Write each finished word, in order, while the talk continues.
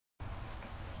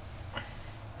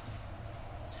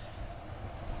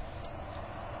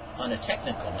on a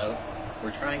technical note,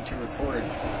 we're trying to record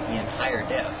in higher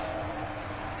def,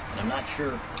 and I'm not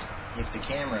sure if the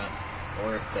camera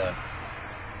or if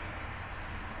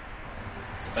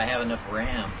I have enough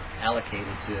RAM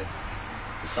allocated to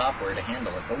the software to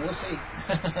handle it, but we'll see.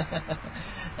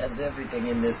 As everything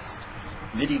in this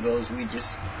VidDevos, we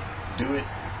just do it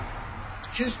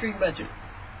shoestring budget.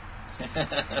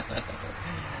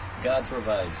 God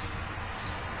provides.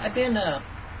 I've been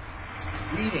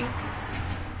reading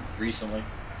recently.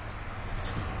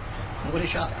 What a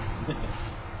shock.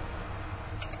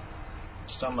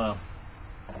 Some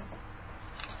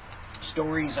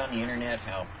stories on the internet,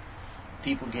 how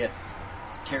people get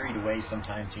carried away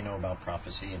sometimes, you know, about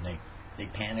prophecy, and they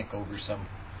panic over some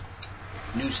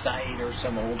new site or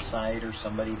some old site or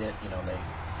somebody that, you know, they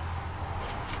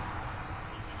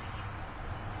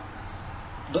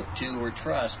look to or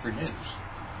trust for news,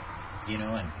 you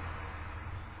know. And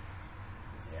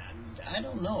I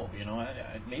don't know, you know,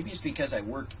 maybe it's because I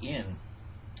work in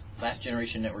Last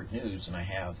Generation Network News, and I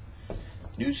have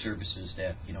news services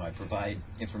that, you know, I provide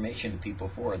information to people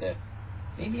for, that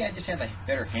maybe I just have a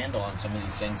better handle on some of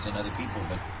these things than other people.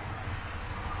 But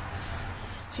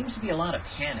it seems to be a lot of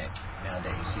panic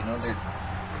nowadays, you know.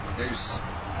 There's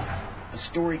a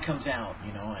story comes out,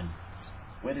 you know, and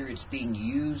whether it's being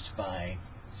used by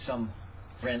some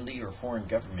friendly or foreign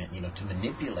government, you know, to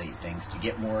manipulate things, to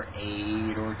get more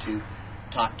aid, or to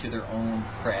talk to their own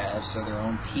press or their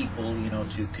own people, you know,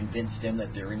 to convince them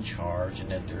that they're in charge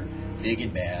and that they're big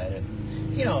and bad,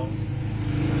 and, you know,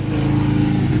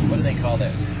 what do they call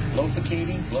that?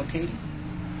 Locating? Buffocating?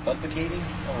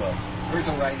 Oh well, where's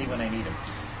O'Reilly when I need him?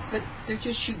 But they're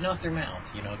just shooting off their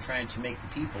mouth, you know, trying to make the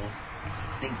people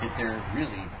think that they're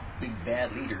really big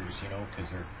bad leaders, you know, because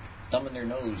they're thumbing their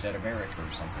nose at America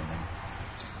or something. And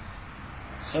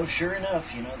so sure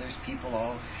enough, you know, there's people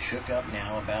all shook up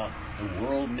now about the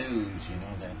world news, you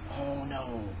know, that, oh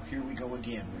no, here we go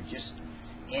again. We're just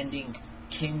ending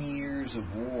 10 years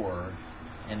of war,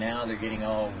 and now they're getting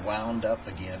all wound up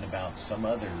again about some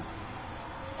other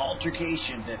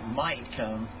altercation that might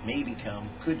come, maybe come,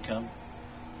 could come.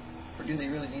 Or do they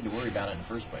really need to worry about it in the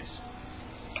first place?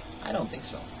 I don't think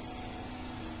so.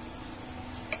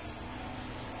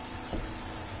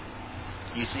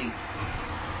 You see,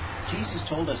 Jesus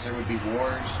told us there would be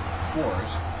wars,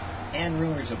 and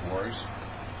rumors of wars,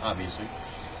 obviously,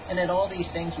 and that all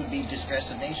these things would be distress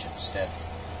of nations, that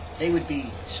they would be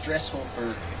stressful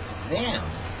for them,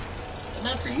 but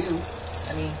not for you.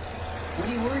 I mean, what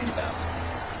are you worried about?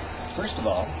 First of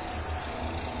all,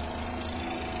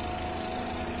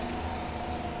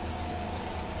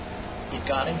 is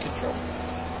God in control?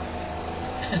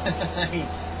 I mean,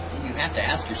 you have to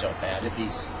ask yourself that. If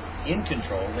He's in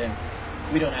control, then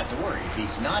we don't have to worry. If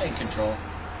He's not in control,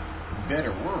 you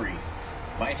better worry.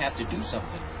 Might have to do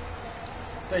something.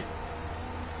 But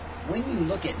when you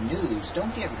look at news,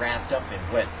 don't get wrapped up in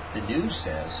what the news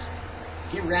says.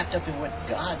 Get wrapped up in what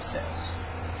God says.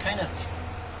 Kind of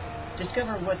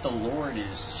discover what the Lord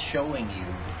is showing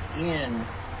you in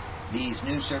these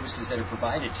news services that are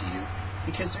provided to you,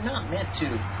 because they're not meant to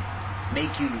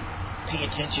make you pay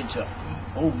attention to,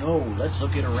 oh no, let's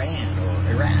look at Iran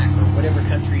or Iraq or whatever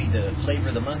country the flavor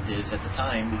of the month is at the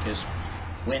time, because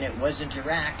when it wasn't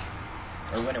Iraq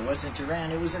or when it wasn't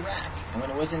Iran, it was Iraq. And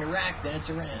when it wasn't Iraq, then it's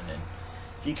Iran. And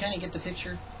do you kind of get the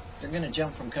picture? They're going to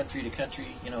jump from country to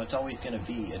country. You know, it's always going to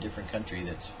be a different country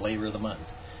that's flavor of the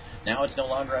month. Now it's no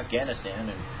longer Afghanistan,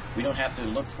 and we don't have to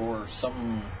look for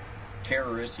some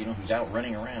terrorist, you know, who's out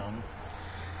running around.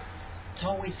 It's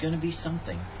always going to be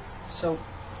something. So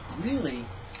really,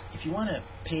 if you want to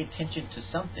pay attention to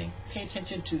something, pay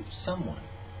attention to someone.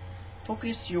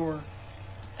 Focus your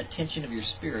attention of your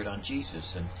spirit on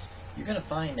Jesus, and you're going to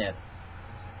find that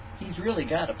He's really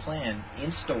got a plan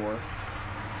in store.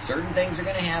 Certain things are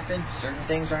going to happen, certain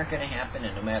things aren't going to happen,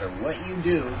 and no matter what you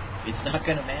do, it's not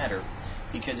going to matter,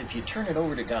 because if you turn it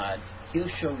over to God, He'll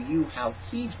show you how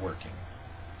He's working.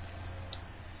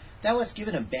 Thou hast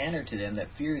given a banner to them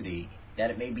that fear Thee, that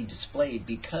it may be displayed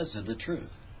because of the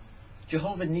truth.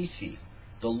 Jehovah Nissi,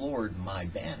 the Lord my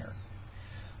banner.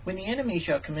 When the enemy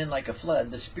shall come in like a flood,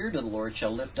 the Spirit of the Lord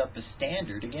shall lift up a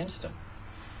standard against him.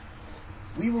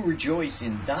 We will rejoice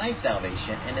in Thy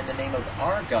salvation, and in the name of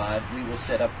our God we will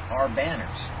set up our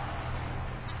banners.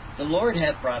 The Lord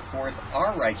hath brought forth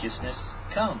our righteousness.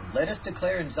 Come, let us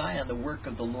declare in Zion the work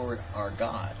of the Lord our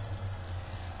God.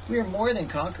 We are more than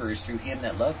conquerors through Him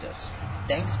that loved us.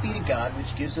 Thanks be to God,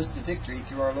 which gives us the victory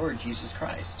through our Lord Jesus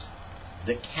Christ,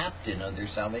 the captain of their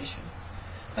salvation.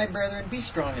 My brethren, be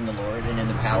strong in the Lord and in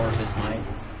the power of His might,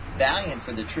 valiant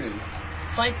for the truth,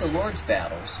 Fight the Lord's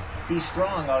battles. Be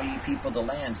strong, all ye people of the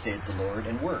land, saith the Lord,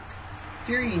 and work.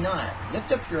 Fear ye not.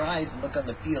 Lift up your eyes and look on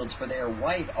the fields, for they are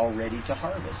white already to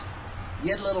harvest.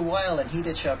 Yet a little while, and he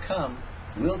that shall come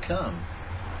will come,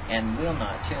 and will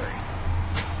not tarry.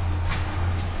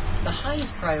 The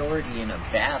highest priority in a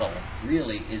battle,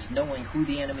 really, is knowing who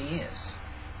the enemy is.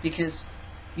 Because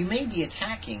you may be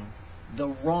attacking the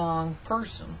wrong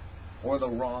person or the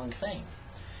wrong thing.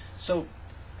 So,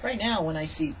 right now, when I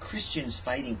see Christians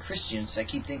fighting Christians, I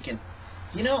keep thinking,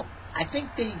 I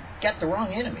think they got the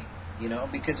wrong enemy,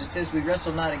 because it says we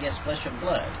wrestle not against flesh and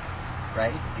blood,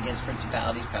 right? Against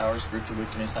principalities, powers, spiritual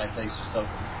wickedness, high places. So,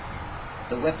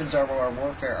 the weapons of our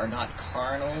warfare are not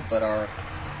carnal, but are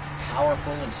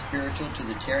powerful and spiritual to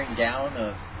the tearing down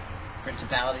of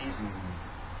principalities and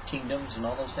kingdoms and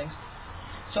all those things.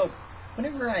 So,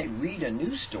 whenever I read a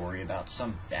news story about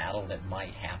some battle that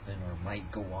might happen or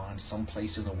might go on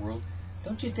someplace in the world,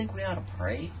 don't you think we ought to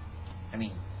pray? I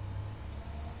mean,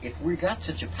 if we got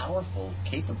such a powerful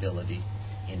capability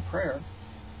in prayer,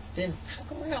 then how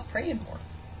come we're not praying more?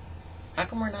 How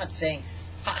come we're not saying,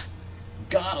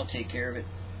 God will take care of it.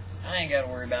 I ain't got to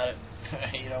worry about it.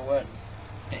 You know what?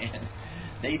 Man,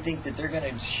 they think that they're going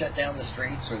to shut down the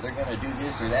streets, or they're going to do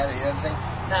this or that or the other thing.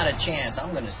 Not a chance.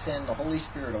 I'm going to send the Holy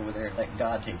Spirit over there and let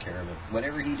God take care of it.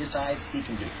 Whatever He decides, He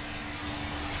can do.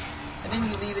 And then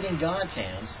you leave it in God's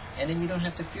hands, and then you don't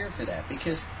have to fear for that,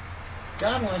 because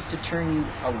God wants to turn you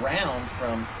around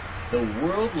from the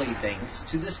worldly things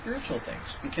to the spiritual things.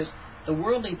 Because the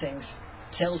worldly things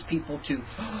tells people to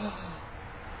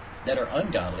that are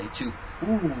ungodly to,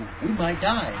 we might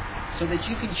die, so that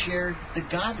you can share the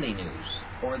godly news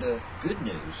or the good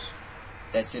news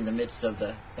that's in the midst of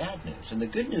the bad news. And the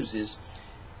good news is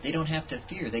they don't have to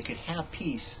fear. They could have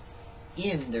peace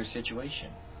in their situation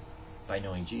by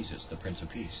knowing Jesus, the Prince of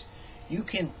Peace. You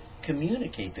can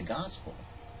communicate the gospel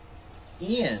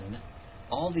in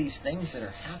all these things that are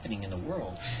happening in the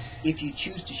world if you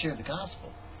choose to share the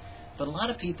gospel. But a lot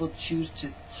of people choose to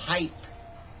hype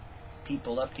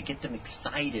people up to get them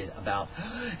excited about,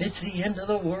 it's the end of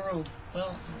the world.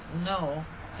 Well, no,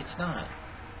 it's not.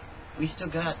 We still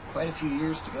got quite a few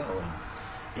years to go.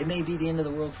 And it may be the end of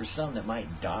the world for some that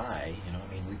might die.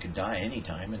 We could die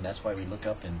anytime, and that's why we look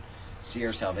up and see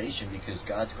our salvation, because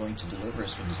God's going to deliver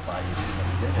us from this body of sin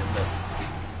that we live in. But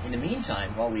in the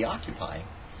meantime, while we occupy,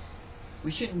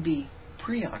 we shouldn't be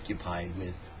preoccupied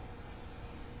with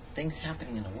things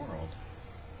happening in the world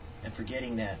and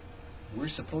forgetting that we're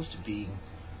supposed to be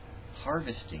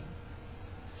harvesting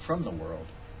from the world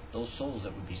those souls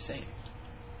that would be saved.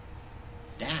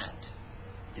 That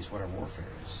is what our warfare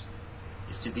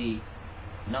is to be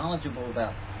knowledgeable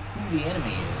about who the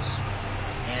enemy is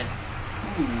and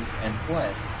who and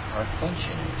what our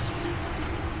function is.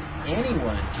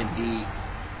 Anyone can be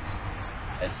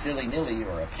a silly-nilly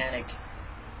or a panic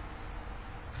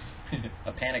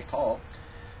Paul,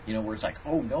 where it's like,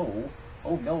 oh no,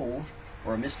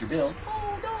 or a Mr. Bill,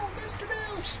 oh no, Mr.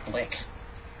 Bill, splick.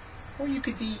 Or you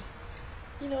could be,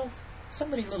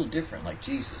 somebody a little different, like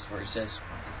Jesus, where He says,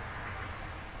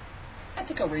 I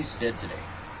think I'll raise the dead today.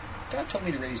 God told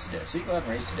me to raise the dead, so you go out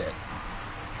and raise the dead.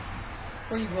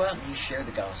 Or you go out and you share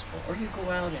the gospel, or you go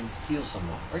out and heal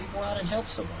someone, or you go out and help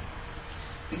someone.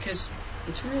 Because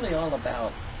it's really all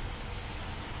about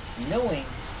knowing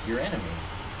your enemy,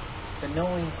 but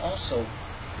knowing also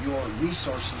your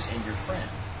resources and your friend.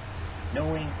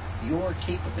 Knowing your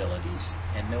capabilities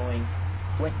and knowing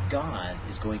what God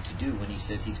is going to do when He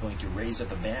says He's going to raise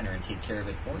up a banner and take care of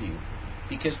it for you.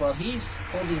 Because while He's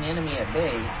holding the enemy at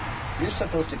bay, you're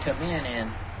supposed to come in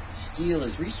and steal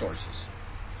his resources.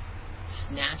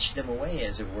 Snatch them away,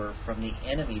 as it were, from the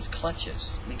enemy's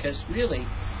clutches. Because really,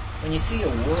 when you see a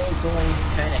world going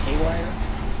kind of haywire,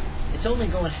 it's only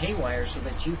going haywire so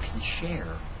that you can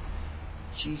share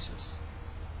Jesus.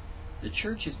 The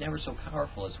church is never so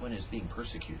powerful as when it's being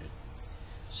persecuted.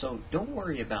 So don't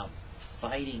worry about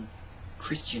fighting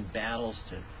Christian battles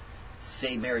to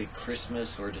say Merry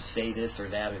Christmas or to say this or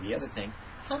that or the other thing.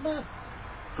 How about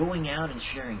going out and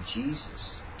sharing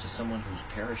Jesus to someone who's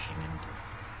perishing and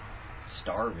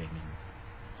starving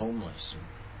and homeless and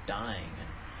dying and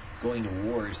going to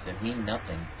wars that mean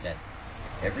nothing, that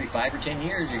every 5 or 10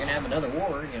 years you're going to have another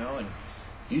war, and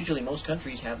usually most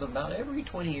countries have them about every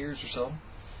 20 years or so.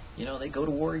 They go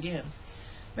to war again.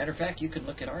 Matter of fact, you can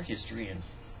look at our history and,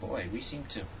 boy, we seem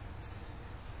to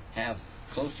have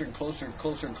closer and closer and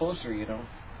closer and closer,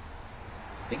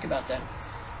 Think about that.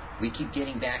 We keep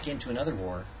getting back into another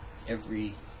war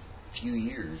every few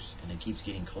years, and it keeps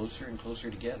getting closer and closer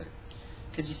together.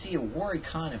 Because you see, a war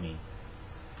economy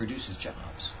produces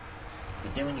jobs.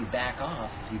 But then when you back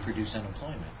off, you produce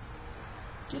unemployment.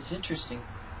 gets interesting.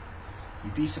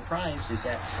 You'd be surprised is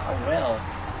at how well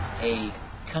a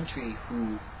country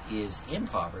who is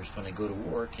impoverished when they go to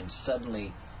war can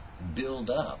suddenly build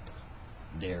up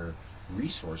their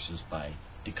resources by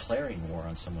declaring war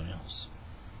on someone else.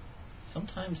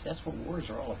 Sometimes that's what wars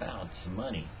are all about. It's the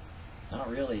money, not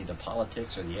really the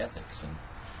politics or the ethics. And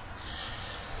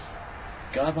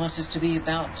God wants us to be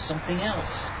about something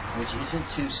else, which isn't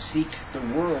to seek the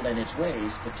world and its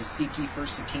ways, but to seek ye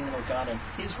first the kingdom of God and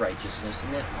His righteousness,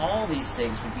 and then all these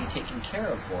things will be taken care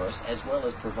of for us as well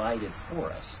as provided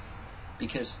for us.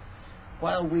 Because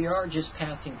while we are just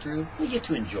passing through, we get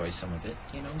to enjoy some of it.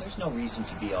 There's no reason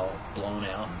to be all blown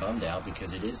out and bummed out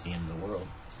because it is the end of the world.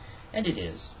 And it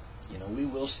is. We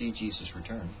will see Jesus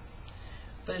return.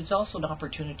 But it's also an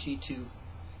opportunity to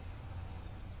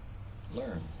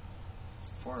learn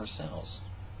for ourselves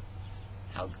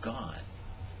how God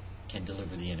can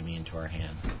deliver the enemy into our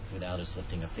hand without us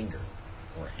lifting a finger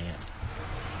or a hand.